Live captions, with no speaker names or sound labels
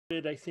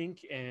I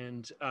think,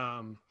 and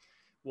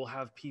we'll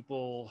have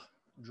people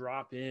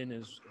drop in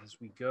as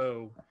we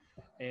go.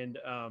 And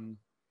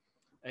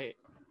I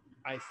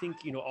I think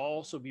I'll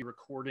also be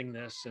recording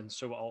this, and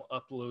so I'll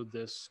upload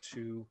this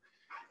to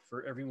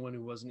for everyone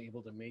who wasn't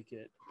able to make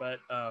it. But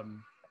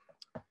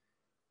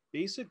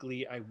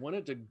basically, I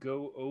wanted to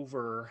go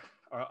over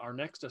our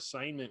next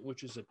assignment,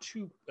 which is a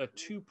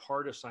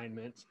two-part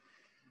assignment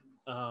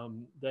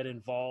that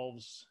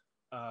involves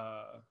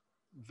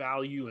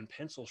value and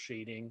pencil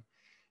shading.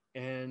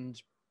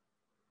 And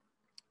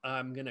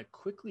I'm going to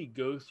quickly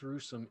go through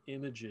some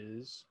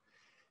images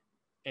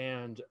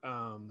and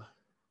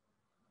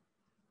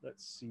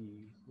let's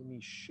see, let me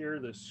share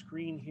the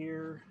screen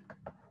here.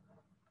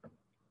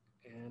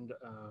 And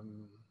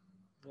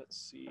let's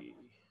see.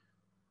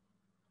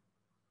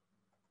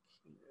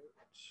 Keynote.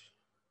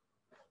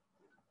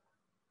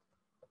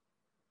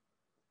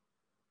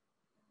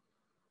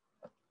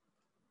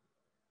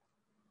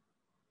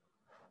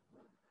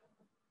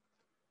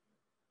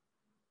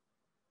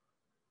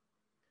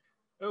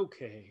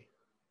 Okay.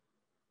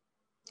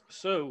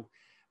 So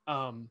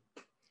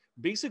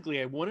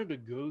basically, I wanted to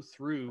go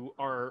through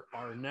our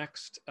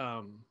next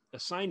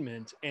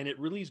assignment, and it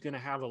really is going to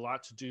have a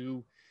lot to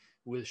do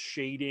with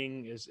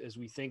shading as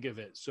we think of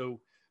it. So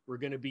we're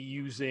going to be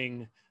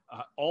using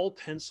all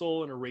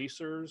pencil and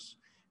erasers.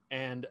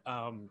 And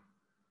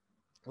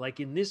like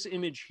in this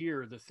image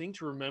here, the thing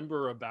to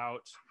remember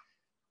about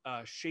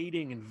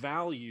shading and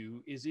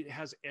value is it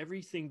has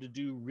everything to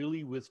do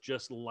really with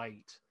just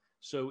light.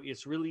 So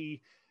it's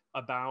really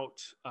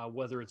about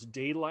whether it's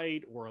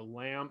daylight or a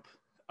lamp.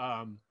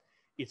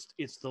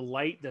 It's the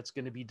light that's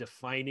going to be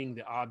defining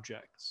the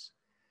objects.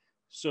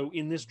 So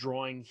in this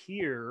drawing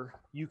here,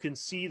 you can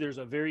see there's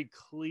a very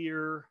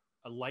clear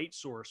light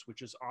source,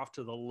 which is off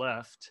to the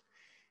left,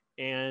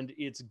 and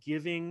it's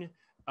giving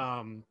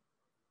a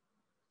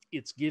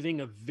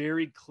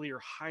very clear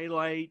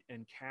highlight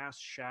and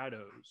cast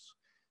shadows.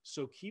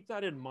 So keep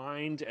that in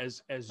mind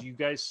as you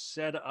guys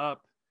set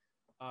up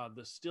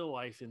the still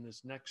life in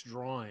this next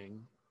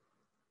drawing.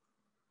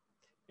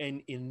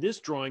 And in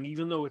this drawing,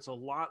 even though it's a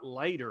lot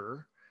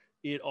lighter,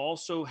 it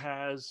also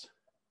has,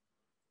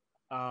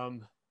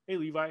 hey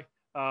Levi,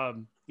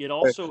 it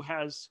also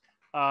has,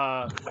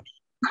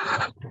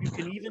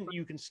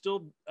 you can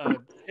still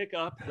pick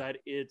up that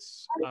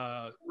it's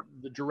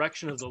the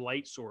direction of the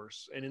light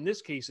source. And in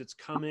this case, it's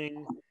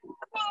coming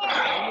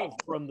kind of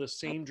from the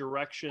same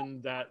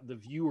direction that the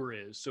viewer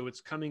is. So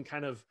it's coming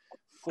kind of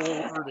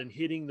forward and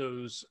hitting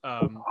those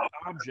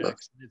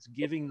objects, and it's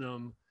giving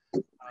them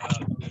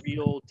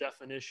real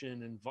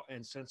definition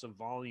and sense of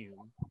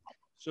volume.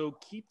 So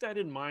keep that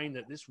in mind,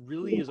 that this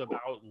really is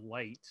about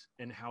light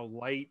and how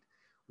light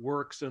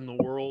works in the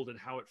world and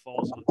how it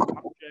falls on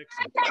objects,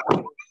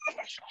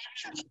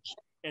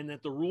 and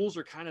that the rules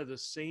are kind of the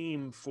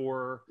same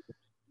for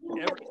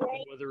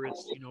everything, whether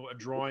it's a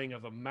drawing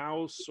of a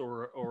mouse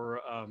or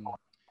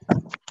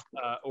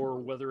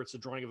whether it's a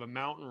drawing of a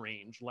mountain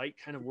range. Light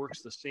kind of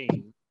works the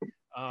same.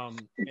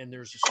 And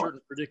there's a certain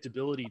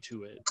predictability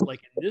to it.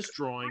 Like in this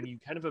drawing, you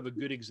kind of have a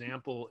good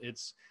example.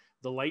 It's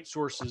the light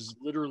source is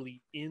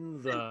literally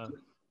in the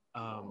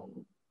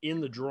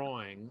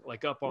drawing,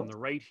 like up on the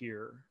right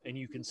here, and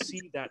you can see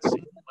that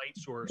same light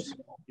source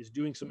is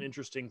doing some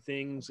interesting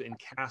things and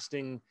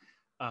casting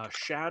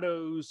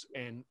shadows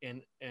and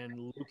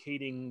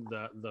locating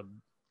the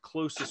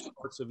closest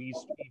parts of each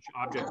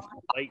object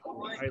for light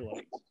or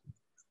highlight.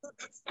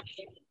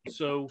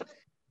 So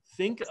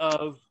think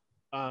of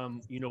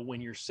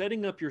when you're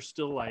setting up your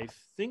still life,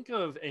 think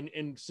of,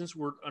 and since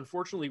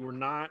unfortunately we're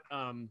not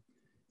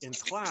in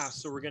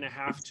class, so we're going to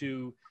have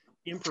to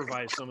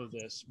improvise some of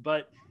this,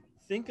 but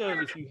think of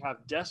if you have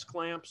desk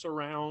lamps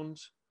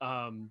around,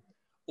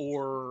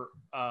 or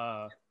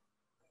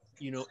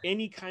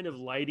any kind of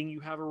lighting you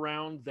have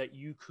around that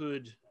you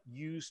could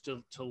use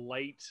to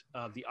light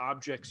the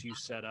objects you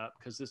set up,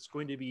 because it's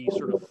going to be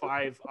sort of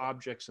 5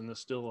 objects in the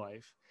still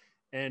life.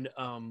 And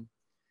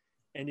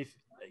if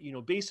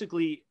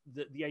basically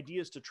the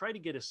idea is to try to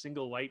get a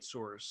single light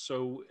source.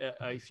 So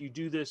if you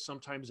do this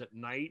sometimes at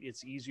night,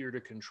 it's easier to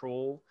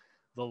control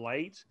the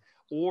light,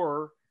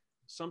 or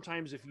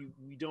sometimes if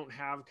we don't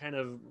have kind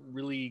of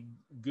really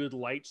good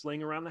lights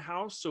laying around the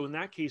house. So in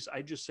that case,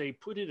 I just say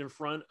put it in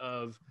front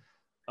of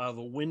a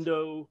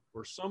window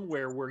or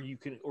somewhere where you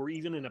can, or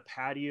even in a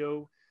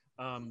patio,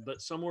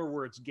 but somewhere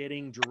where it's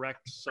getting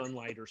direct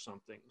sunlight or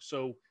something.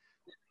 So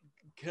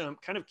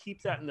kind of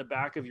keep that in the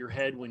back of your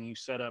head when you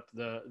set up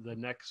the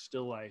next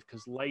still life,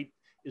 because light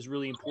is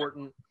really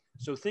important.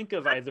 So think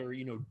of either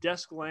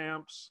desk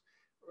lamps,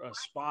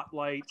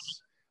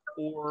 spotlights,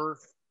 or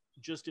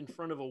just in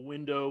front of a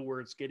window where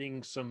it's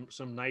getting some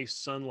nice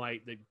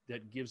sunlight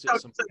that gives it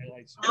some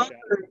highlights and shadow.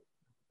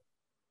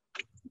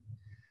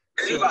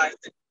 So,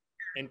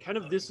 and kind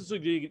of this is a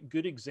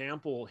good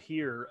example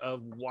here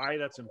of why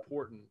that's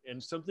important,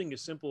 and something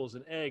as simple as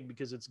an egg,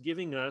 because it's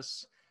giving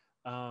us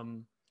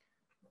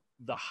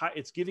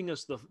it's giving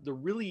us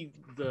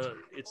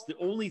it's the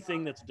only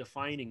thing that's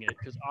defining it,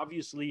 because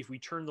obviously if we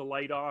turn the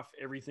light off,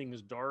 everything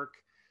is dark.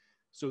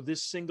 So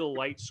this single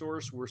light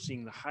source, we're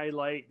seeing the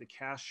highlight, the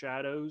cast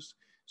shadows.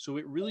 So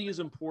it really is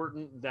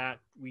important that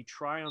we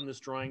try on this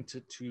drawing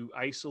to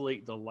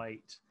isolate the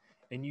light.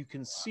 And you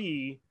can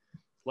see,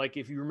 like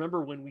if you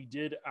remember when we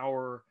did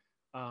our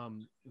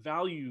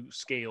value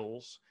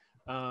scales,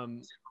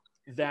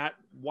 that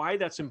why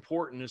that's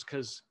important is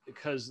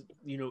because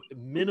you know,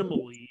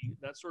 minimally,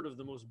 that's sort of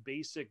the most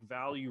basic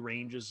value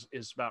range is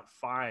about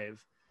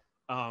 5.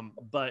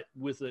 But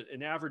with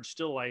an average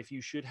still life,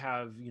 you should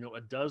have, you know,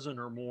 a dozen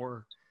or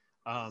more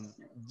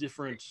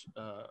different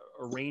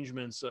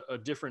arrangements,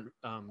 different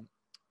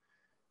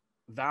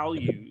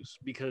values,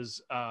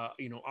 because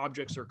you know,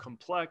 objects are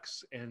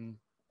complex and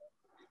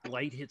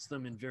light hits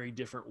them in very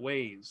different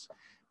ways.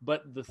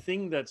 But the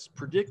thing that's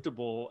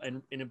predictable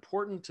and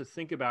important to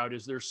think about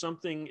is there's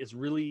something, it's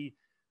really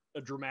a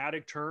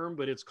dramatic term,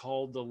 but it's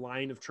called the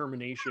line of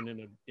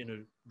termination in a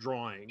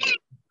drawing.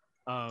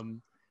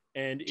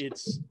 And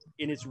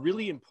it's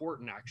really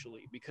important,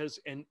 actually, because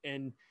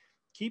and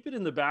keep it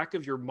in the back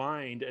of your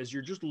mind as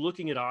you're just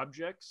looking at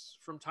objects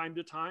from time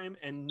to time,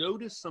 and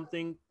notice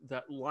something.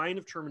 That line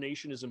of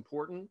termination is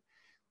important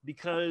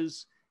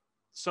because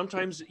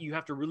sometimes you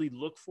have to really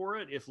look for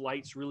it if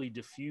light's really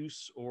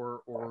diffuse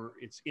or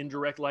it's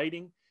indirect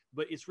lighting.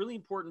 But it's really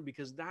important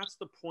because that's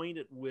the point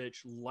at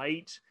which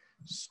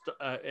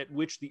at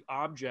which the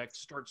object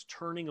starts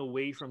turning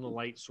away from the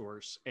light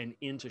source and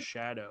into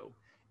shadow.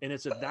 And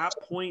it's at that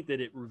point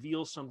that it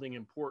reveals something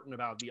important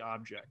about the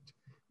object,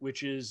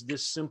 which is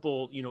this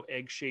simple, you know,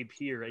 egg shape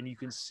here. And you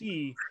can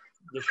see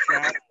the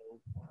shadow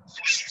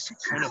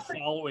kind of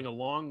following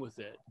along with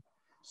it.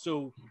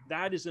 So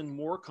that is in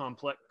more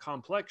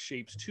complex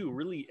shapes too,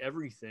 really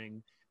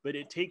everything, but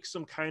it takes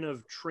some kind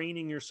of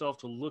training yourself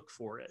to look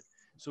for it.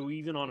 So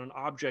even on an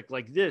object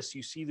like this,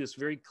 you see this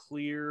very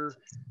clear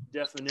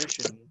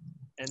definition,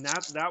 and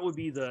that would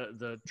be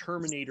the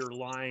terminator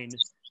line,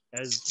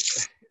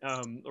 as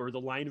or the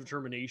line of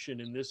termination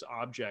in this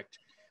object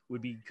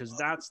would be, because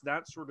that's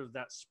sort of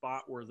that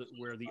spot where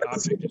the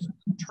object is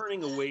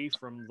turning away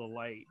from the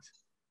light.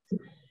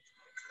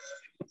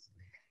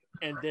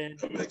 And then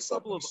a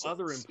couple of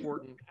other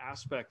important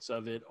aspects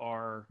of it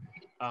are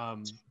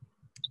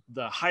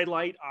the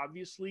highlight,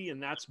 obviously,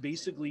 and that's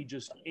basically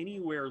just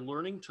anywhere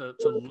learning to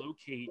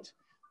locate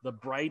the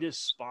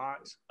brightest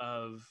spot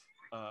of,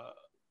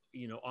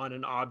 you know, on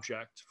an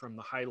object from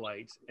the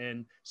highlight.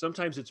 And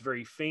sometimes it's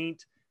very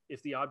faint.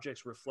 If the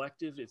object's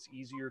reflective, it's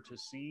easier to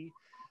see.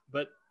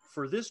 But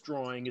for this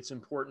drawing, it's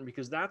important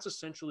because that's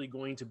essentially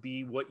going to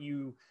be what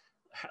you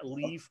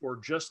leave for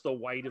just the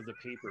white of the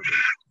paper,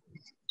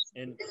 basically.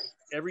 And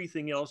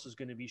everything else is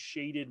going to be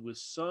shaded with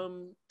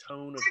some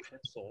tone of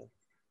pencil.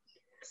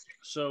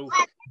 So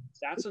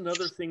that's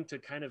another thing to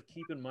kind of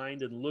keep in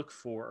mind and look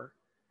for.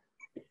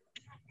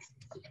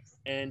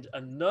 And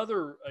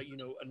another, you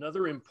know,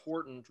 another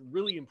important,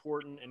 really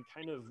important, and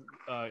kind of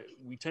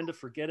we tend to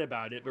forget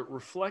about it, but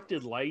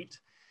reflected light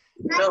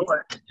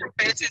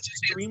is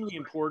extremely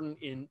important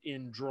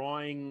in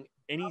drawing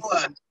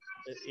anything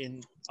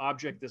in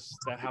objects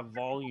that have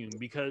volume,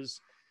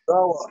 because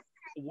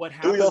what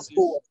happens is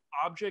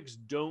objects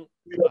don't,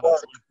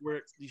 like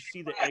where you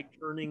see the egg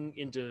turning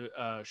into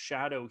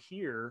shadow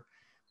here,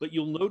 but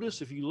you'll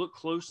notice if you look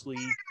closely,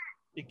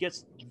 it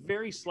gets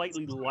very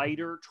slightly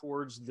lighter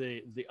towards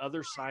the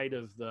other side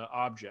of the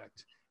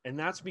object. And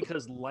that's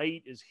because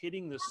light is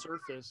hitting the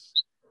surface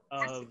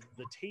of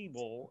the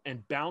table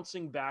and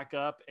bouncing back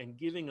up and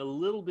giving a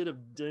little bit of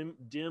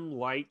dim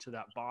light to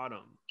that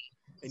bottom.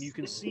 And you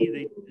can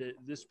see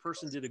this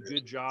person did a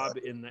good job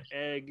in the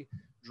egg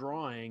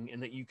drawing,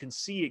 and that you can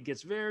see it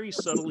gets very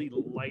subtly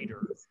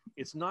lighter.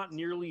 It's not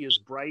nearly as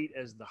bright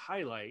as the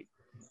highlight,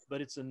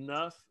 but it's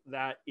enough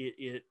that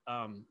it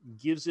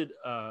gives it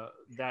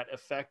that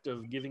effect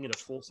of giving it a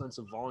full sense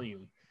of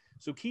volume.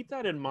 So keep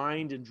that in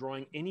mind in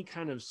drawing any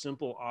kind of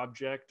simple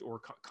object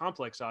or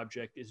complex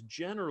object. Is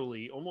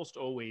generally, almost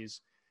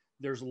always,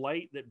 there's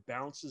light that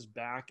bounces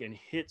back and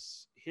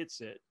hits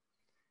it.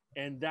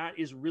 And that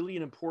is really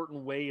an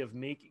important way of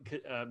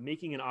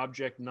making an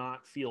object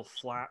not feel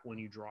flat when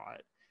you draw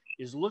it,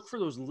 is look for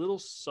those little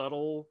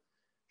subtle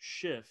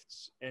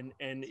shifts. And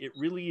it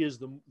really is,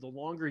 the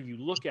longer you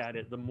look at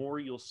it, the more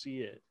you'll see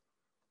it.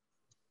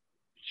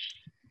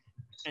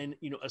 And,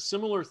 you know, a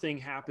similar thing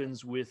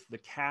happens with the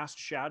cast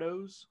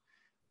shadows.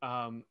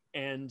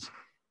 And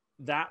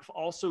that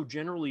also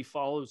generally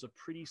follows a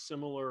pretty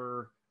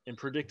similar and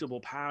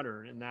predictable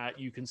pattern, in that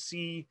you can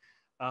see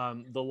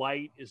the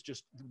light is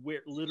just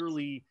where,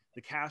 literally,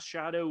 the cast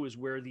shadow is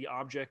where the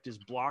object is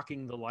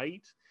blocking the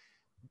light.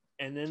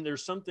 And then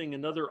there's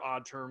another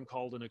odd term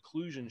called an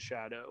occlusion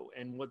shadow.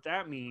 And what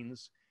that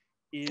means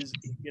is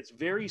it gets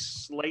very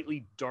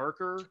slightly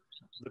darker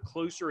the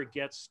closer it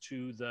gets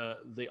to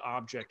the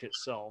object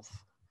itself.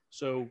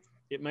 So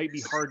it might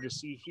be hard to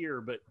see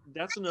here, but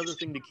that's another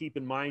thing to keep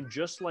in mind.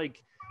 Just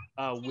like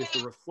with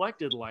the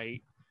reflected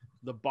light,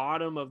 the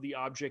bottom of the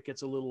object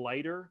gets a little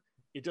lighter.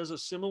 It does a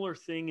similar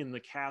thing in the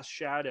cast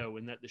shadow,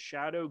 in that the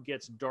shadow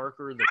gets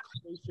darker the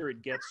closer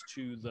it gets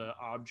to the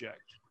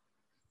object.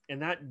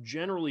 And that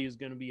generally is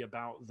going to be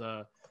about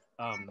the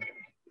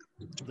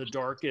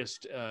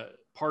darkest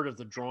part of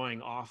the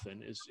drawing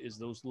often is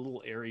those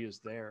little areas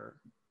there.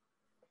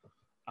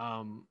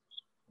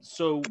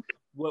 So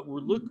what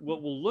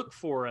we'll look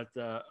for at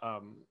the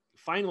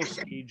final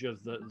stage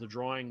of the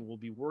drawing we'll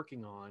be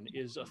working on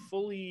is a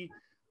fully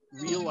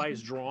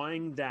realized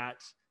drawing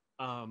that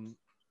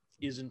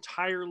is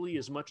entirely,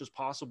 as much as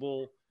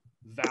possible,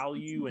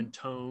 value and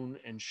tone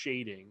and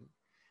shading.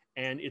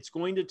 And it's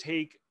going to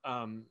take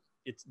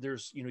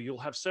you'll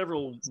have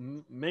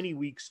many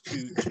weeks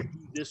to do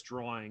this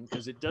drawing,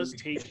 because it does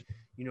take,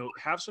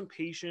 have some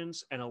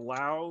patience and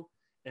allow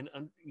and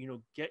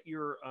get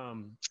your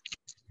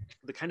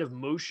the kind of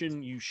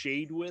motion you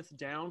shade with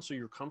down so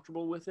you're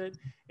comfortable with it,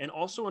 and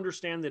also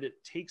understand that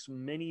it takes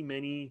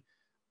many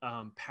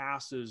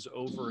passes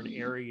over an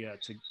area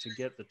to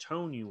get the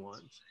tone you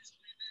want.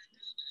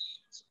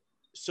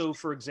 So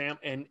for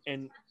example,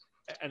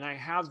 and I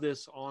have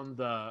this on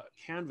the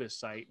Canvas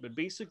site, but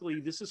basically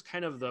this is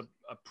kind of a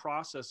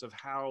process of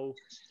how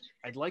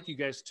I'd like you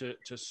guys to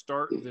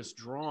start this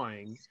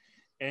drawing.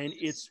 And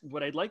it's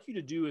what I'd like you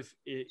to do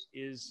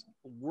is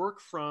work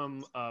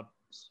from,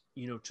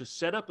 to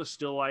set up a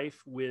still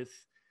life with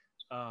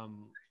a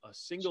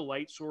single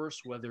light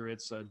source, whether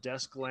it's a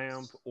desk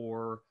lamp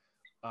or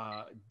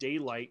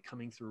daylight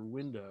coming through a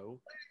window.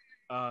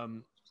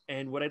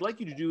 And what I'd like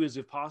you to do is,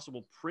 if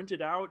possible, print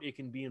it out. It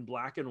can be in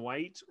black and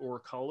white or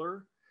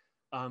color.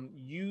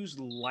 Use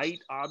light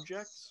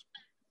objects,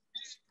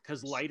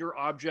 because lighter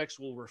objects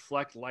will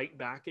reflect light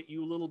back at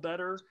you a little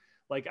better.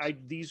 Like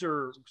these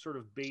are sort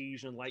of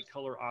beige and light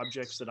color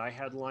objects that I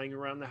had lying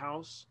around the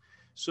house.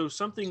 So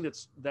something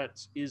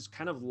that is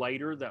kind of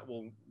lighter, that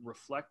will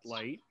reflect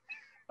light.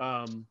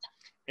 And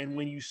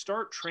when you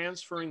start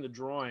transferring the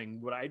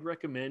drawing, what I'd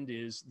recommend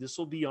is, this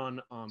will be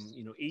on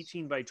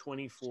 18 by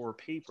 24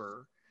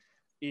 paper,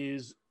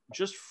 is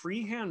just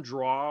freehand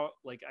draw.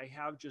 Like I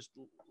have just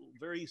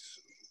very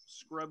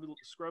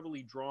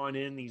scrubbily drawn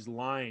in these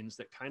lines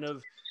that kind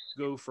of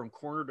go from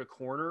corner to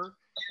corner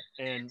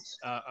and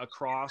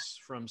across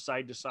from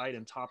side to side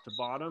and top to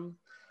bottom.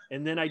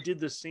 And then I did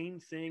the same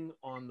thing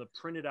on the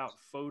printed out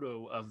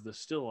photo of the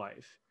still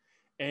life.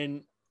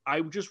 And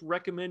I would just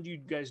recommend you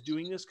guys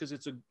doing this, because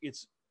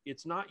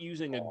it's not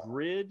using a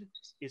grid.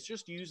 It's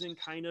just using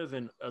kind of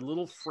a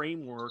little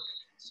framework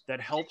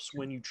that helps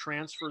when you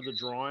transfer the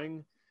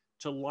drawing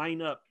to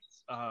line up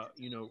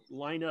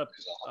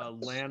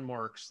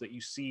landmarks that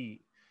you see.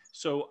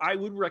 So I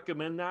would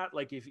recommend that,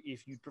 like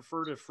if you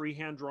prefer to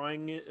freehand draw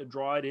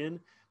it in,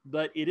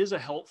 but it is a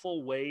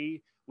helpful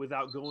way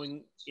without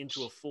going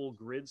into a full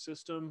grid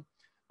system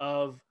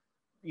of,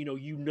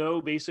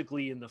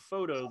 basically in the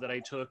photo that I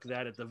took,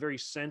 that at the very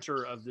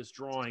center of this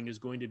drawing is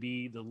going to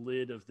be the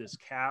lid of this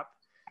cap.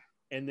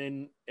 And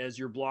then as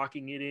you're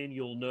blocking it in,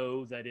 you'll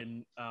know that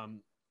in,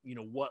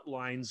 what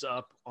lines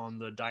up on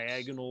the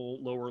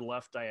diagonal, lower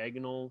left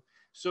diagonal.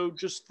 So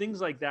just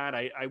things like that,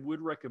 I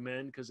would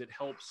recommend, because it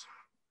helps.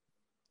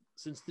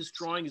 Since this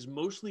drawing is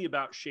mostly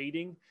about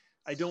shading,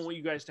 I don't want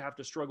you guys to have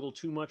to struggle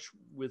too much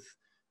with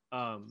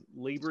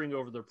laboring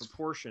over the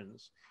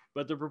proportions.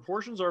 But the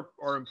proportions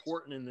are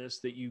important in this,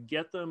 that you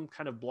get them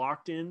kind of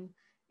blocked in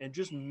and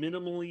just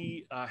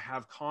minimally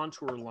have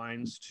contour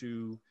lines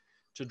to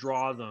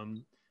draw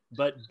them.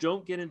 But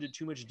don't get into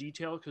too much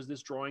detail, because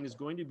this drawing is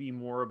going to be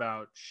more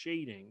about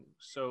shading.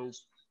 So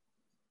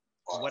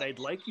what I'd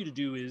like you to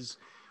do is,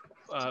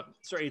 at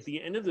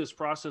the end of this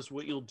process,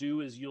 what you'll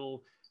do is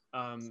you'll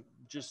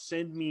just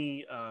send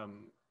me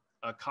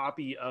a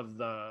copy of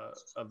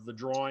the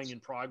drawing in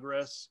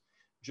progress.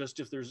 Just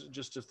if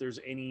there's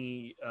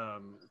any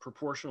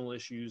proportional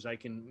issues, I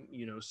can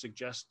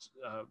suggest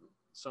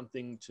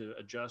something to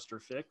adjust or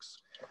fix.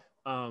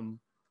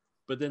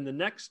 But then the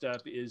next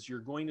step is you're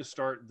going to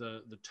start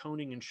the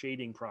toning and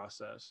shading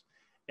process.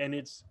 And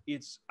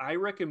I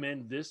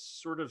recommend this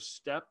sort of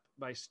step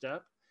by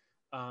step,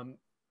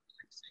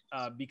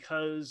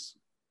 because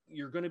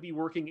you're going to be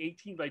working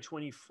 18 by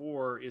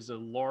 24 is a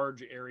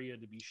large area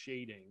to be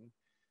shading.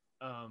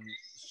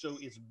 So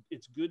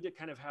it's good to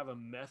kind of have a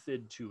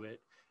method to it.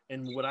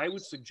 And what I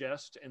would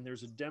suggest, and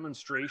there's a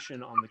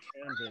demonstration on the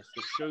canvas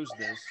that shows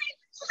this,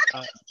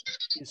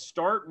 is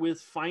start with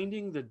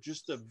finding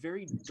just the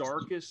very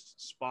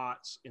darkest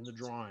spots in the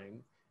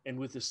drawing, and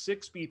with a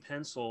 6B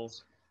pencil,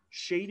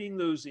 shading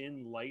those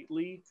in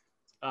lightly,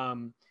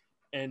 and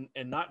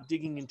not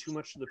digging in too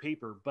much to the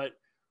paper. But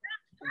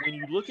when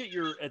you look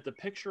at the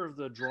picture of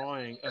the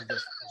drawing of the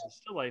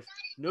still life,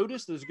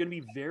 notice there's going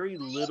to be very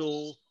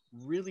little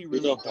really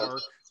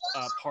dark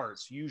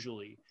parts.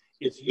 Usually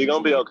you're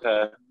gonna be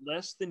okay,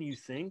 less than you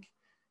think,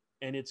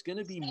 and it's going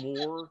to be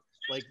more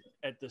like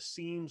at the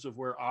seams of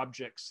where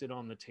objects sit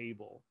on the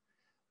table,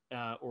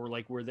 or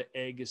like where the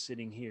egg is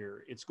sitting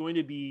here. It's going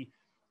to be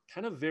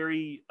kind of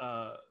very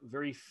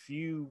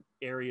few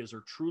areas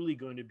are truly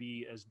going to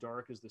be as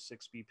dark as the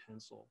 6B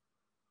pencil.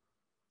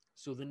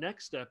 So the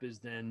next step is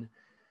then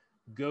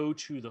go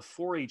to the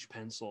 4H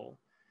pencil,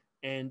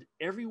 and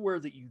everywhere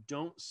that you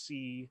don't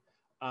see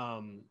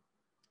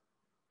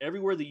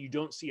everywhere that you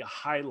don't see a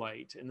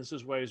highlight, and this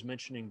is what I was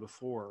mentioning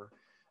before,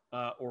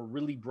 or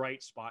really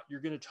bright spot, you're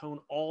going to tone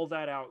all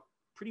that out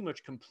pretty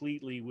much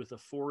completely with a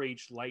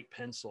 4H light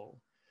pencil.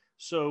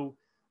 So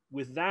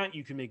with that,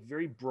 you can make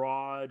very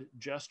broad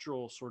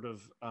gestural sort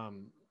of,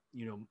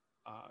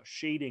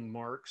 shading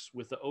marks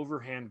with the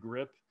overhand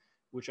grip,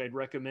 which I'd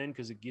recommend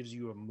because it gives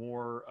you a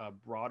more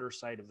broader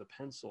side of the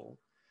pencil.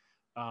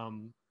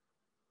 And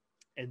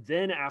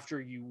then after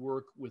you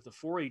work with the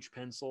 4H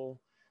pencil,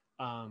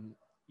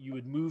 you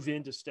would move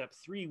into step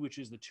 3, which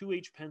is the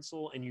 2H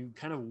pencil, and you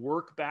kind of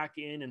work back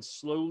in and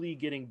slowly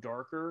getting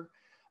darker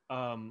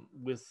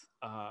with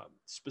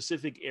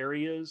specific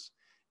areas.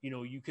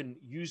 You can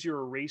use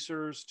your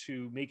erasers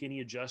to make any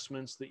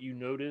adjustments that you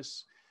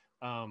notice.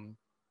 And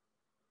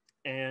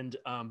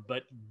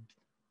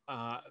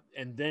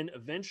then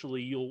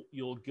eventually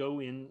you'll go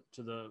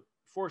into the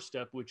 4th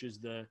step, which is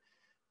the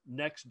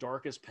next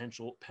darkest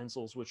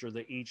pencils, which are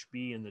the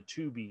HB and the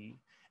 2B.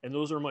 And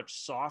those are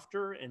much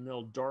softer and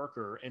they'll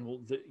darker, and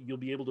you'll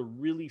be able to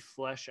really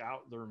flesh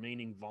out the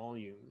remaining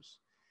volumes.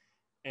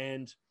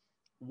 And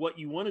what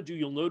you want to do,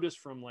 you'll notice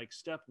from like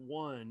step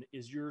 1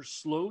 is you're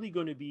slowly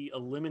going to be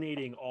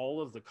eliminating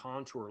all of the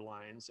contour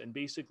lines and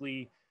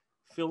basically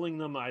filling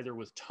them either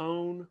with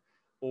tone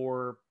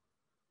or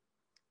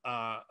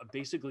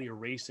basically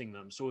erasing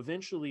them. So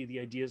eventually the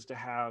idea is to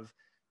have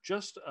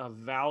just a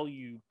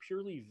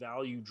purely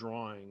value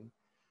drawing.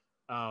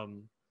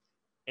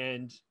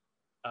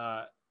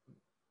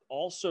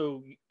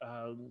 Also,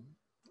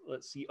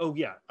 let's see. Oh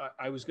yeah,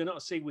 I was going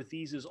to say with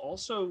these is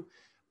also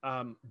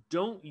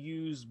don't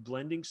use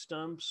blending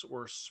stumps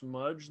or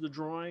smudge the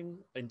drawing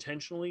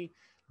intentionally.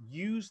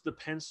 Use the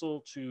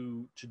pencil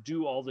to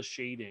do all the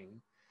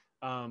shading.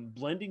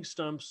 Blending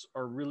stumps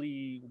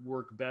really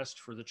work best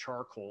for the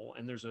charcoal,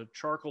 and there's a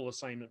charcoal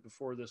assignment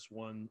before this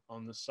one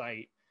on the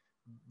site.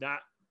 That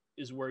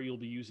is where you'll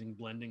be using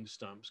blending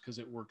stumps because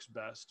it works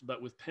best.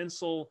 But with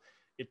pencil,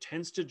 it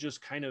tends to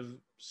just kind of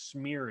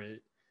smear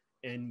it,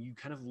 and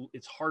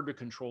it's hard to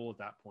control at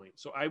that point.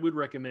 So I would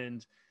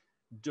recommend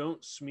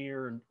don't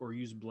smear or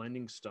use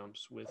blending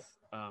stumps with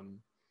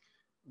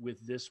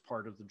this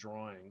part of the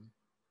drawing.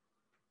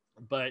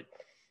 But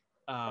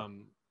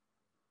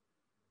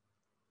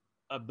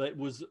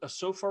was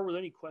so far, were there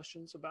any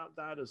questions about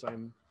that as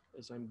I'm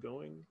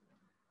going?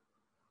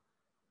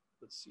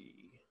 Let's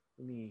see.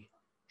 Let me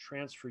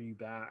transfer you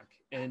back.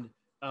 And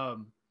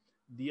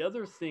the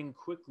other thing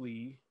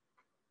quickly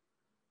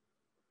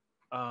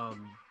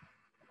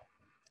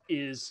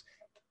is,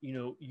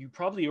 you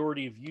probably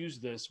already have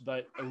used this,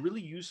 but a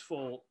really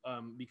useful,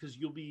 because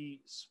you'll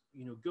be,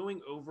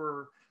 going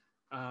over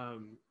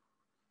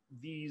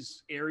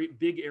these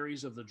big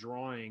areas of the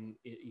drawing,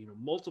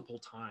 multiple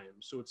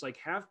times. So it's like,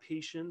 have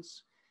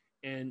patience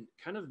and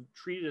kind of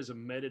treat it as a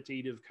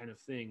meditative kind of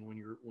thing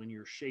when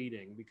you're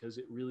shading, because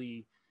it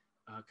really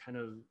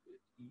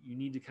you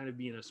need to kind of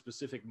be in a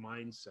specific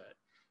mindset,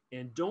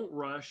 and don't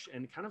rush,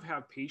 and kind of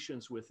have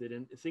patience with it.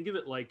 And think of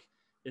it like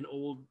an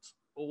old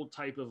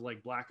type of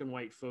like black and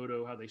white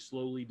photo, how they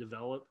slowly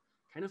develop.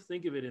 Kind of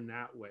think of it in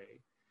that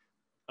way.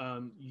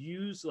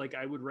 Use, like,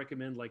 I would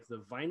recommend like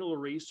the vinyl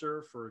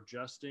eraser for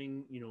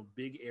adjusting,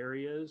 big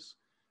areas.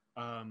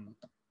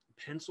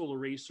 Pencil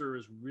eraser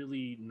is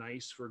really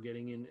nice for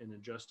getting in and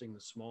adjusting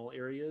the small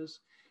areas.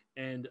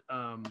 And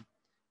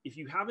if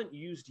you haven't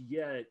used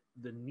yet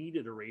the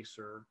kneaded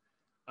eraser,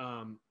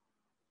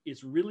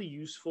 it's really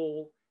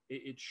useful.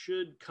 It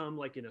should come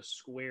like in a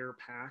square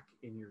pack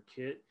in your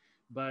kit,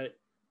 but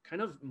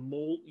kind of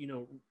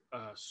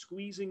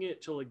squeezing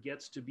it till it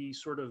gets to be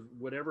sort of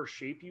whatever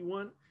shape you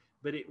want.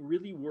 But it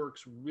really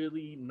works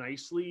really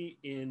nicely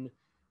in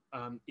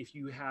if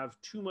you have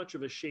too much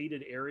of a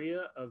shaded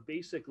area, of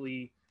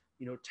basically,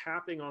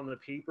 tapping on the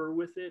paper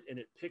with it, and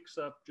it picks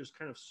up just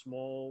kind of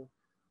small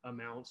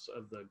amounts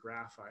of the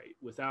graphite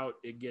without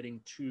it getting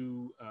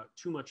too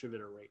much of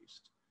it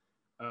erased.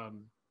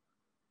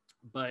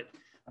 But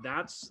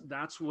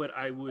that's what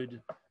I would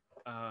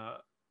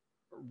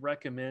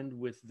recommend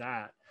with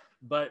that.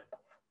 But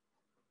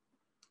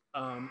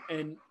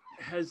and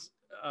has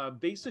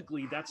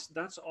basically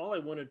that's all I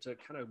wanted to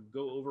kind of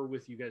go over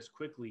with you guys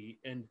quickly.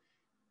 And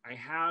I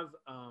have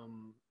a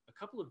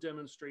couple of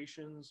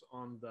demonstrations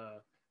on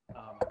the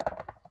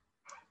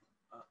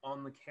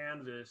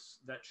canvas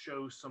that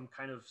show some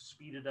kind of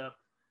speeded up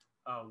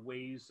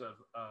ways of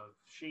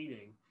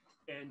shading.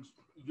 And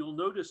you'll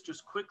notice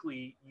just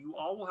quickly, you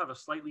all will have a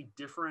slightly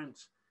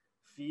different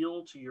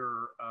feel to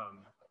your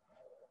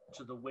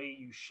to the way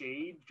you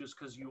shade, just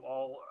because you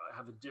all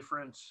have a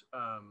different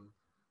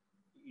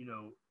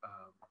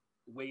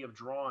way of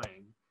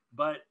drawing.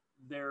 But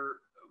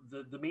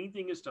the main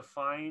thing is to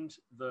find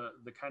the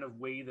kind of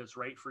way that's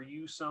right for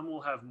you. Some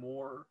will have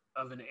more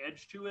of an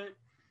edge to it,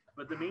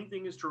 but the main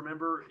thing is to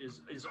remember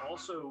is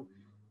also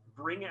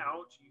bring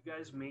out, you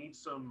guys made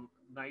some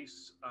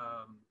nice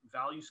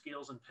value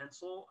scales in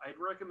pencil. I'd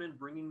recommend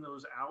bringing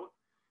those out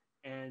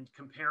and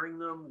comparing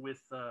them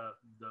with the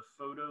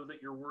photo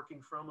that you're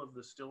working from of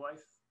the still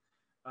life,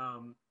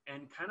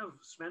 and kind of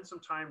spend some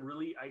time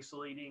really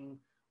isolating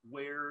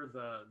where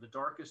the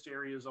darkest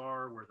areas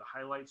are, where the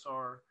highlights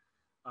are,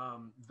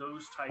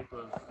 those type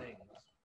of things.